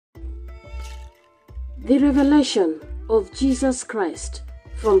The revelation of Jesus Christ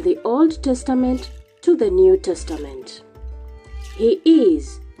from the Old Testament to the New Testament. He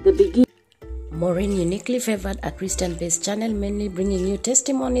is the beginning. Maureen, uniquely favored, a Christian-based channel mainly bringing you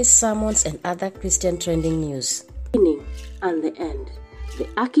testimonies, sermons, and other Christian trending news. Beginning and the end, the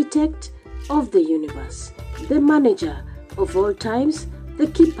architect of the universe, the manager of all times, the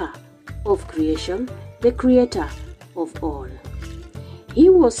keeper of creation, the creator of all. He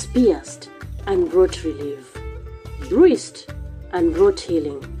was pierced and brought relief, bruised and brought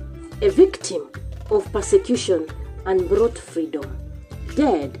healing, a victim of persecution and brought freedom,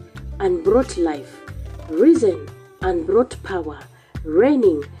 dead and brought life, risen and brought power,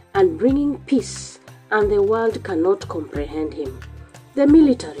 reigning and bringing peace, and the world cannot comprehend him. The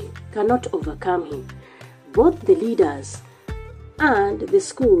military cannot overcome him. Both the leaders and the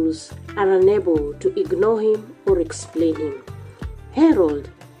schools are unable to ignore him or explain him. Herod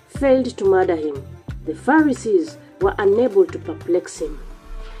failed to murder him. The Pharisees were unable to perplex him.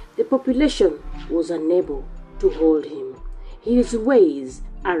 The population was unable to hold him. His ways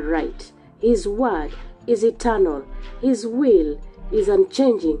are right. His word is eternal. His will is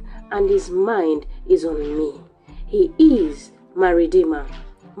unchanging, and his mind is on me. He is my Redeemer,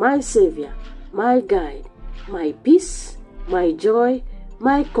 my Savior, my guide, my peace, my joy,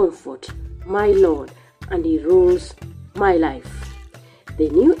 my comfort, my Lord, and he rules my life. The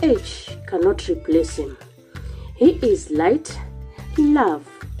new age cannot replace him. He is light, love,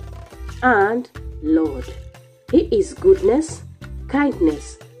 and Lord. He is goodness,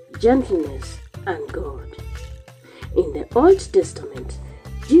 kindness, gentleness, and God. In the Old Testament,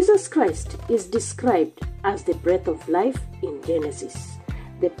 Jesus Christ is described as the breath of life in Genesis,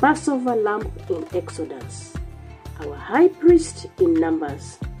 the Passover lamb in Exodus, our high priest in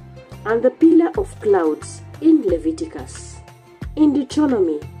Numbers, and the pillar of clouds in Leviticus. In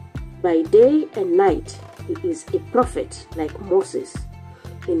Deuteronomy, by day and night, he is a prophet like Moses.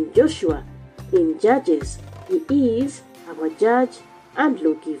 In Joshua, in Judges, he is our judge and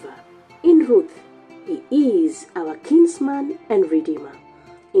lawgiver. In Ruth, he is our kinsman and redeemer.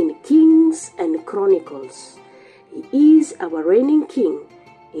 In Kings and Chronicles, he is our reigning king.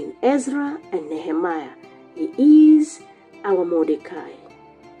 In Ezra and Nehemiah, he is our Mordecai.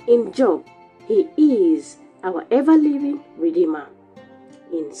 In Job, he is our ever-living Redeemer.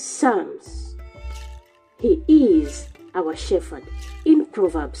 In Psalms, he is our shepherd. In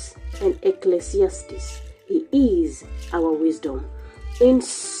Proverbs and Ecclesiastes, he is our wisdom. In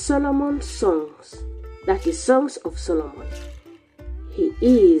Solomon's songs, that is Songs of Solomon, he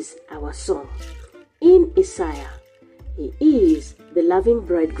is our song. In Isaiah, he is the loving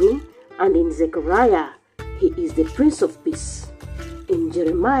bridegroom, and in Zechariah, he is the Prince of Peace. In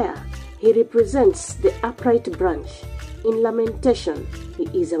Jeremiah, he represents the upright branch. In Lamentation, he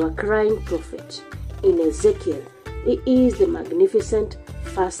is our crying prophet. In Ezekiel, he is the magnificent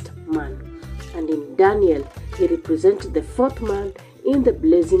first man. And in Daniel, he represents the fourth man in the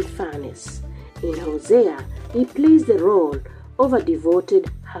blazing furnace. In Hosea, he plays the role of a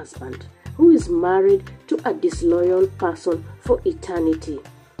devoted husband who is married to a disloyal person for eternity.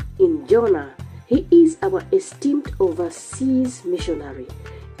 In Jonah, he is our esteemed overseas missionary.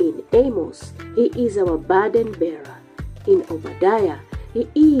 In Amos, he is our burden bearer. In Obadiah, he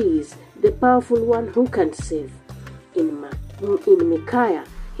is the powerful one who can save. In Micaiah,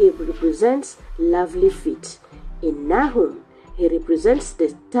 he represents lovely feet. In Nahum, he represents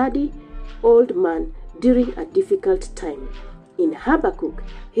the sturdy old man during a difficult time. In Habakkuk,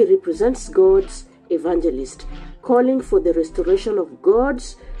 he represents God's evangelist, calling for the restoration of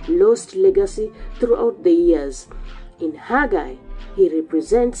God's lost legacy throughout the years. In Haggai, he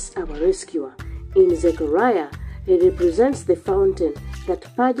represents our rescuer. In Zechariah, he represents the fountain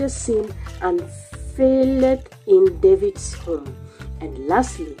that purges sin and faileth in David's home. And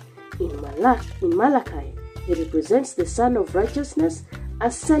lastly, in Malachi, he represents the Son of Righteousness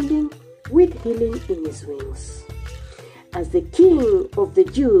ascending with healing in his wings. As the King of the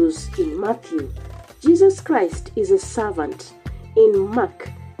Jews in Matthew, Jesus Christ is a servant in Mark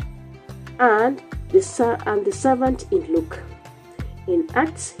and the servant in Luke. In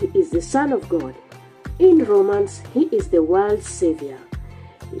Acts, he is the Son of God. In Romans, he is the world's Savior.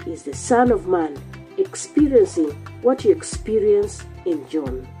 He is the Son of Man, experiencing what you experience in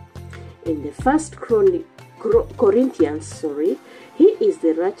John. In the First Corinthians, he is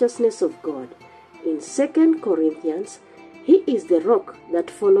the righteousness of God. In 2 Corinthians, he is the rock that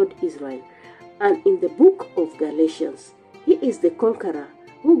followed Israel. And in the book of Galatians, he is the conqueror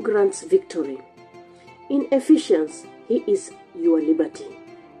who grants victory. In Ephesians, he is your liberty.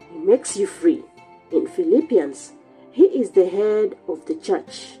 He makes you free. In Philippians, he is the head of the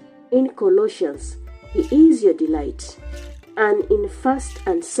church. In Colossians, He is your delight. And in 1st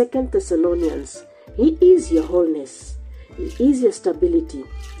and 2nd Thessalonians, He is your wholeness. He is your stability,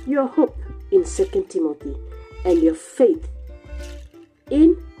 your hope in 2 Timothy, and your faith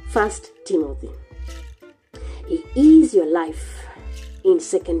in 1 Timothy. He is your life in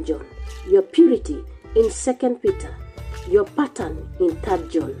 2 John, your purity in 2 Peter, your pattern in 3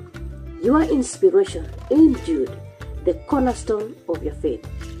 John, your inspiration in Jude, the cornerstone of your faith,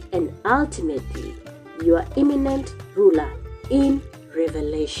 and ultimately your imminent ruler in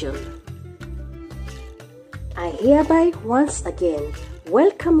Revelation. I hereby once again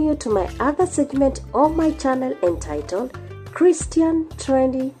welcome you to my other segment of my channel entitled Christian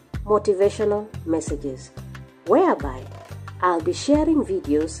Trendy Motivational Messages, whereby I'll be sharing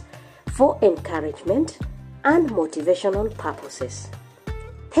videos for encouragement and motivational purposes.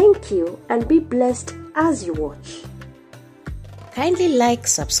 Thank you and be blessed as you watch. Kindly like,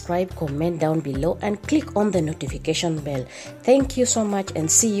 subscribe, comment down below and click on the notification bell. Thank you so much and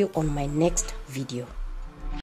see you on my next video.